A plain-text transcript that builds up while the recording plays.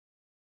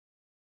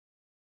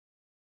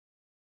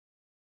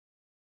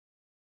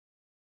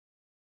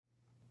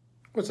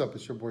What's up?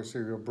 It's your boy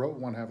Cereal Bro,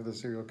 one half of the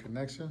Cereal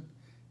Connection.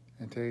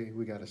 And today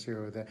we got a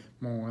cereal that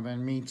more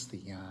than meets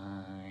the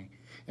eye.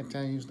 It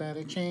tells that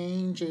it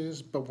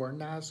changes, but we're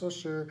not so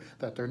sure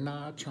that they're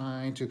not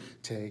trying to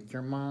take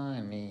your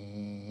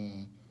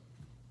money.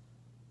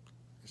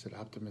 Is it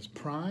Optimus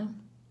Prime?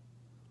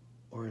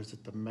 Or is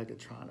it the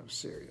Megatron of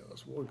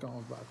cereals? We're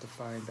about to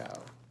find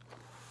out.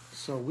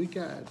 So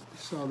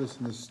saw this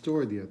in the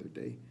store the other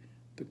day.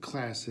 The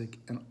classic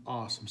and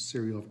awesome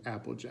cereal of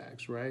Apple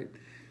Jacks, right?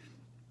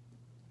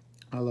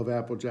 I love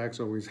Apple Jacks,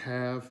 always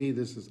have.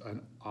 This is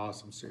an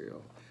awesome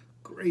cereal,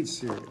 great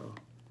cereal.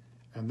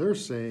 And they're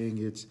saying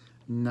it's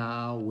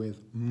now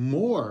with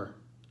more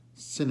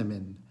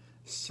cinnamon,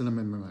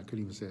 I couldn't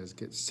even say it,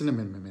 get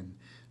cinnamon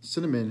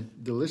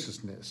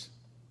deliciousness.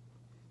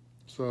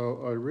 So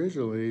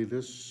originally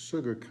this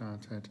sugar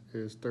content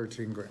is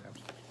 13 grams.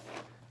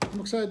 I'm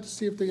excited to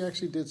see if they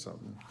actually did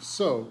something.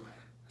 So,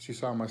 as you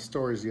saw my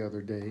stories the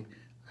other day,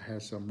 I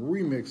had some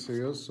remix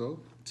cereals, so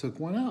took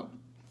one out.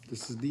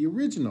 This is the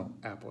original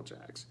Apple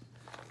Jacks.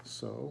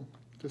 So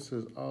this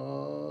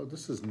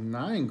is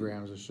 9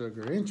 grams of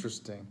sugar.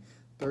 Interesting.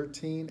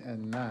 13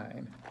 and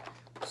 9.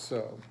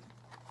 So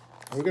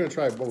we're gonna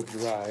try both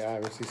dry,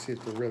 obviously, see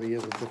if there really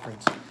is a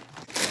difference.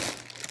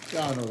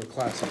 Y'all know the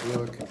classic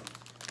look.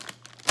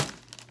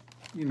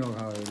 You know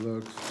how it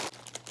looks.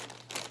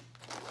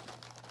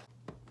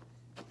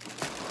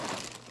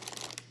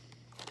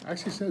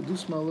 Actually, I do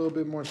smell a little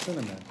bit more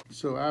cinnamon.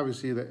 So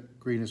obviously that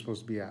green is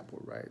supposed to be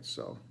apple, right?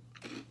 So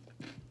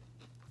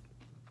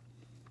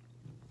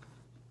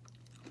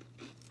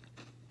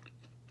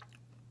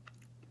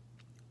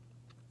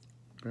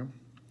okay.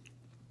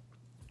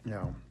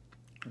 Now,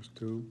 there's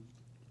 2.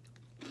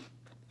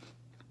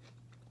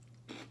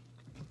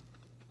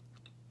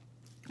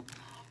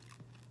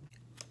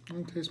 I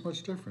don't taste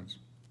much difference.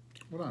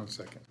 Hold on a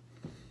second.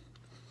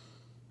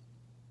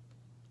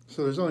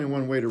 So there's only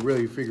one way to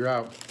really figure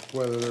out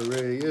whether there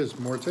really is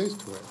more taste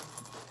to it,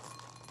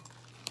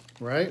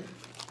 right?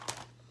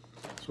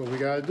 That's what we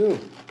gotta do.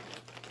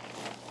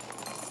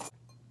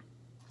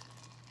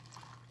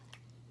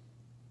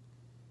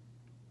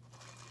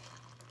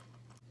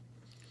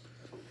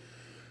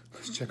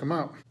 Let's check them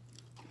out.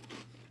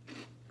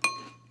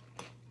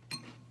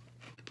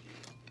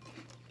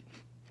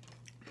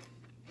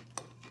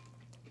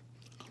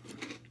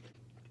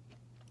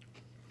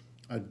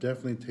 I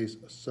definitely taste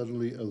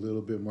subtly a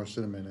little bit more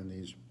cinnamon in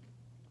these.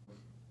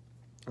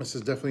 This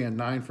is definitely a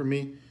 9 for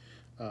me.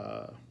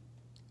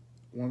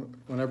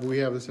 Whenever we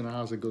have this in the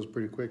house, it goes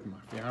pretty quick. My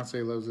fiance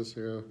loves this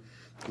cereal.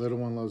 The little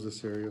one loves this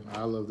cereal.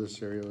 I love this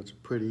cereal. It's a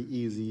pretty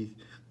easy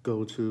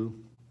go-to.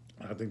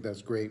 I think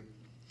that's great.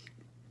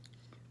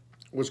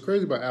 What's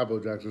crazy about Apple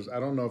Jacks is I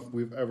don't know if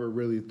we've ever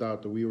really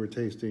thought that we were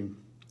tasting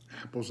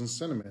apples and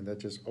cinnamon. That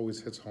just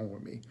always hits home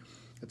with me.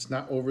 It's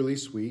not overly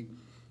sweet,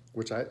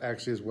 which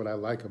actually is what I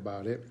like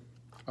about it.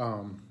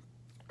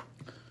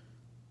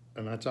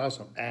 And that's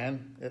awesome.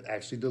 And it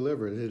actually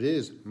delivered. It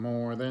is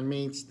more than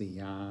meets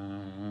the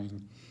eye.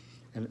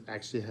 And it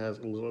actually has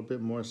a little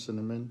bit more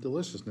cinnamon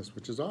deliciousness,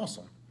 which is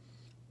awesome.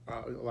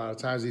 A lot of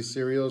times these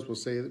cereals will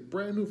say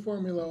brand new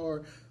formula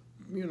or,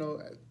 you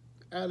know,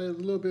 added a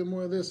little bit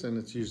more of this, and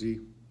it's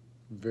usually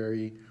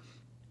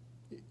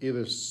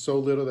either so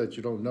little that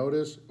you don't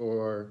notice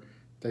or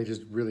they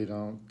just really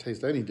don't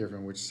taste any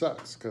different, which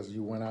sucks because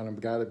you went out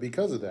and got it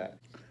because of that.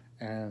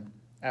 And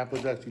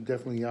Apple Jacks, you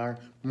definitely are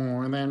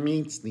more than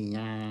meets the eye.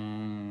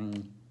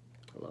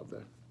 I love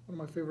that. One of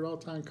my favorite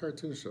all-time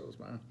cartoon shows,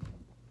 man.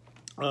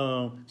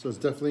 So it's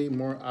definitely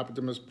more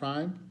Optimus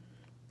Prime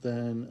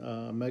than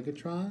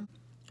Megatron.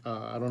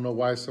 I don't know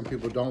why some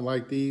people don't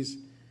like these,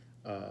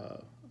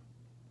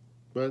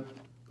 but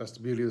that's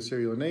the beauty of the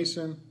Cereal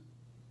Nation.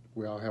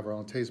 We all have our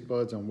own taste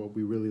buds on what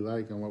we really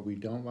like and what we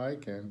don't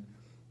like, and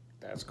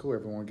that's cool.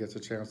 Everyone gets a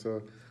chance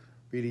to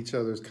read each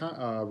other's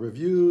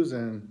reviews,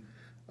 and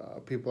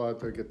people out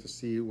there get to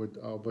see what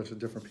a bunch of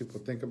different people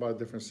think about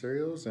different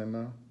cereals, and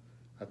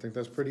I think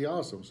that's pretty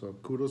awesome. So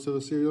kudos to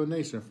the Cereal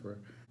Nation for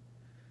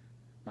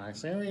my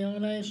Cereal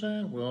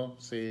Nation. We'll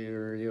see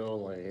you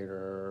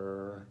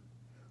later.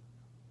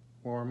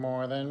 We're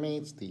more than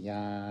meets the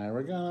eye.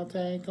 We're gonna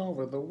take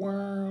over the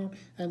world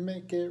and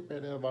get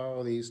rid of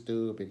all these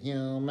stupid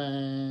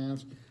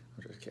humans.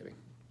 I'm just kidding.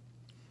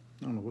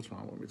 I don't know what's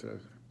wrong with me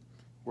today.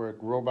 Wear a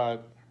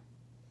robot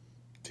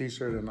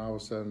t-shirt and all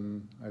of a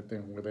sudden I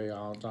think where they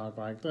all talk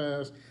like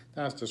this,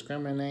 that's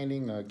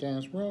discriminating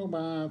against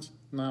robots.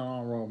 Not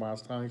all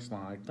robots taste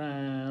like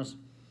this.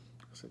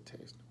 I said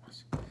taste.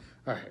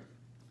 All right,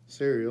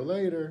 cereal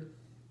later.